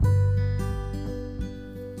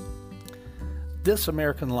This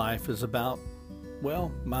American Life is about,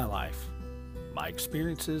 well, my life, my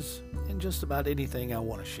experiences, and just about anything I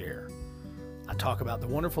want to share. I talk about the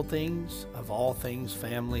wonderful things of all things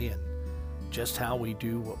family and just how we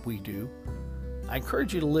do what we do. I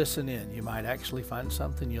encourage you to listen in. You might actually find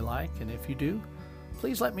something you like, and if you do,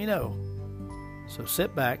 please let me know. So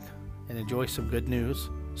sit back and enjoy some good news,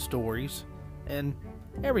 stories, and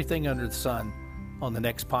everything under the sun on the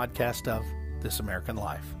next podcast of This American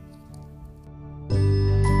Life.